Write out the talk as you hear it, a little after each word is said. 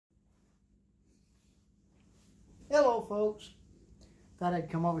Hello folks, thought I'd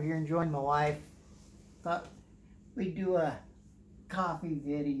come over here and join my wife. Thought we'd do a coffee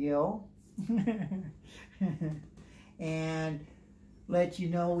video and let you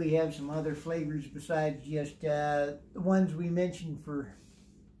know we have some other flavors besides just the ones we mentioned for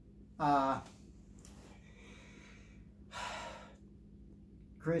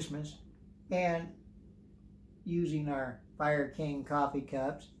Christmas, and using our Fire King coffee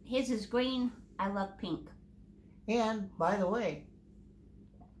cups. His is green, I love pink. And, by the way,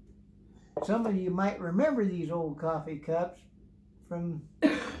 some of you might remember these old coffee cups from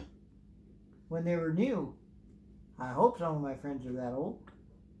when they were new. I hope some of my friends are that old.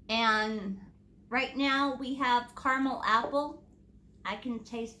 And right now we have caramel apple. I can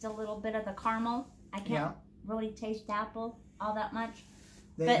taste a little bit of the caramel. I can't really taste apple all that much.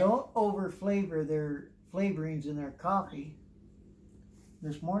 They don't over-flavor their flavorings in their coffee.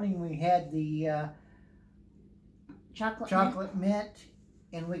 This morning we had the chocolate mint,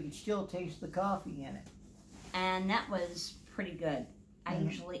 and we could still taste the coffee in it. And that was pretty good. I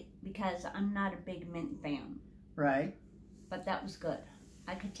usually, because I'm not a big mint fan. Right. But that was good.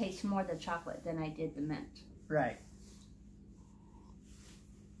 I could taste more of the chocolate than I did the mint. Right.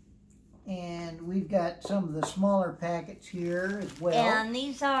 And we've got some of the smaller packets here as well. And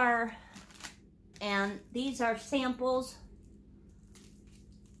these are samples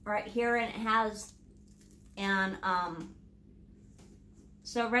right here, and it has, and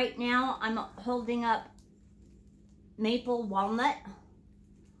so right now I'm holding up maple walnut,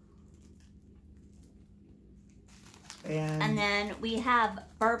 and then we have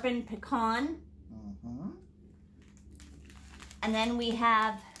bourbon pecan, and then we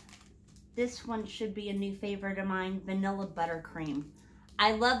have, this one should be a new favorite of mine, vanilla buttercream.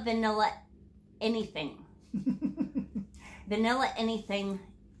 I love vanilla anything. Vanilla anything.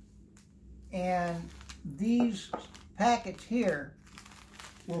 And these packets here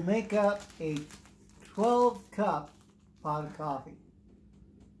will make up a 12-cup pot of coffee.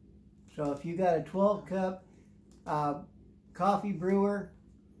 So if you got a 12-cup coffee brewer,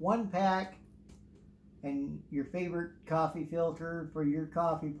 1 pack, and your favorite coffee filter for your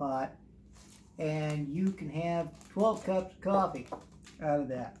coffee pot, and you can have 12 cups of coffee out of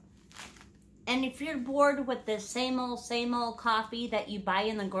that. And if you're bored with the same old coffee that you buy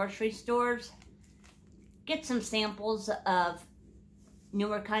in the grocery stores, get some samples of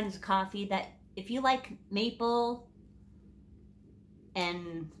newer kinds of coffee that, if you like maple,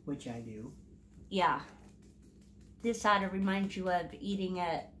 and which I do. Yeah. This ought to remind you of eating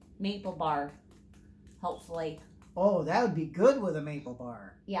a maple bar, hopefully. Oh, that would be good with a maple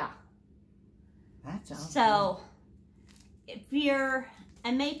bar. Yeah. That sounds so good. If you're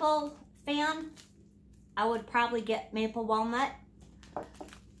a maple fan, I would probably get maple walnut.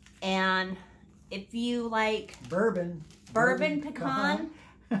 And if you like bourbon pecan,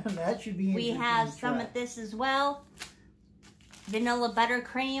 that should be interesting. We have some of this as well. Vanilla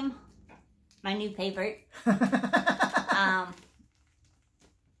buttercream, my new favorite.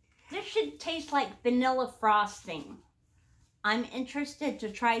 This should taste like vanilla frosting. I'm interested to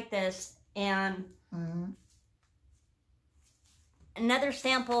try this. And another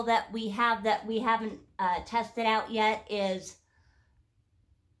sample that we haven't tested out yet is,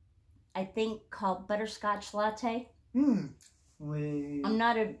 I think, called butterscotch latte. I'm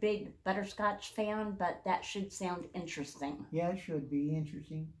not a big butterscotch fan, but that should sound interesting. Yeah, it should be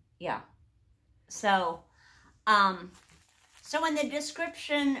interesting. Yeah. So, so in the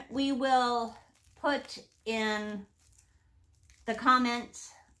description, we will put in the comments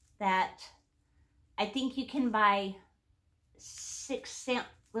that I think you can buy 6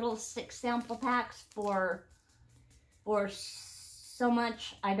 sample packs for so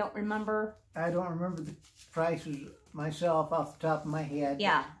much. I don't remember. I don't remember the prices myself off the top of my head.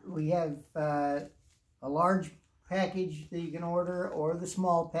 Yeah. We have a large package that you can order, or the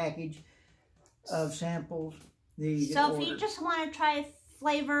small package of samples that you can order. So if you just want to try a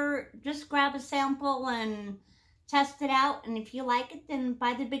flavor, just grab a sample and test it out. And if you like it, then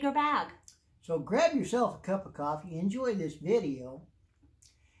buy the bigger bag. So grab yourself a cup of coffee, enjoy this video,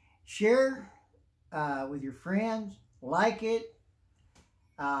 share with your friends, like it,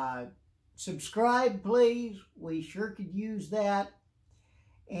 subscribe please, we sure could use that,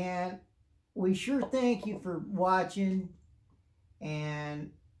 and we sure thank you for watching,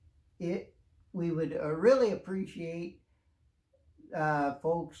 and we would really appreciate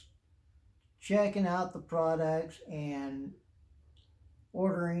folks checking out the products and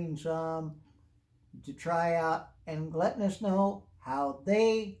ordering some to try out and letting us know how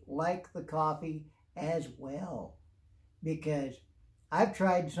they like the coffee as well. Because I've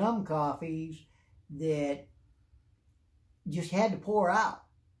tried some coffees that just had to pour out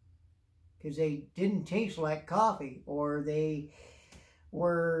because they didn't taste like coffee, or they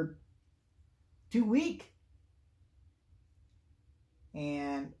were too weak.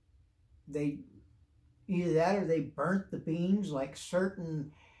 And they, either that or they burnt the beans, like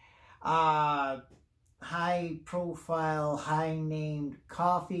certain high profile, high named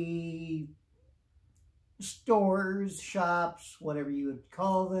coffee stores, shops, whatever you would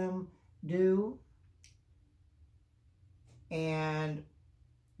call them, do. And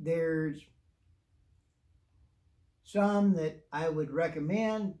there's some that I would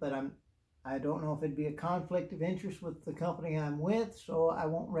recommend, but I don't know if it'd be a conflict of interest with the company I'm with, so I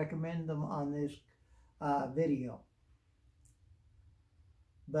won't recommend them on this video.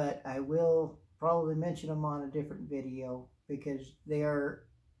 But I will probably mention them on a different video because they are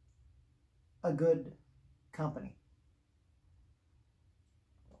a good company.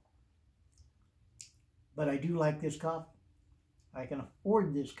 But I do like this coffee. I can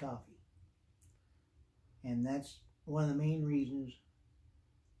afford this coffee. And that's one of the main reasons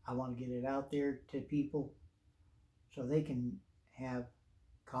I want to get it out there to people so they can have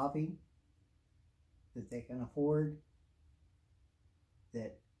coffee that they can afford,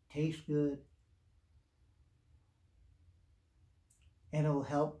 that tastes good, and it will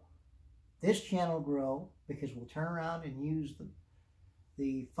help this channel grow because we'll turn around and use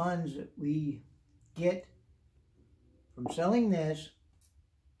the funds that we get from selling this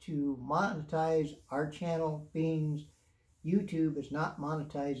to monetize our channel, being YouTube is not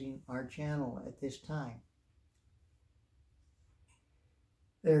monetizing our channel at this time.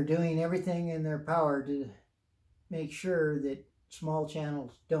 They're doing everything in their power to make sure that small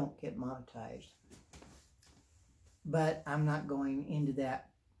channels don't get monetized. But I'm not going into that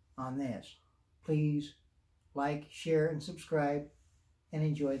on this. Please like, share, and subscribe, and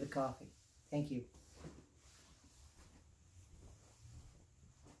enjoy the coffee. Thank you.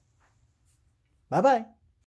 Bye-bye.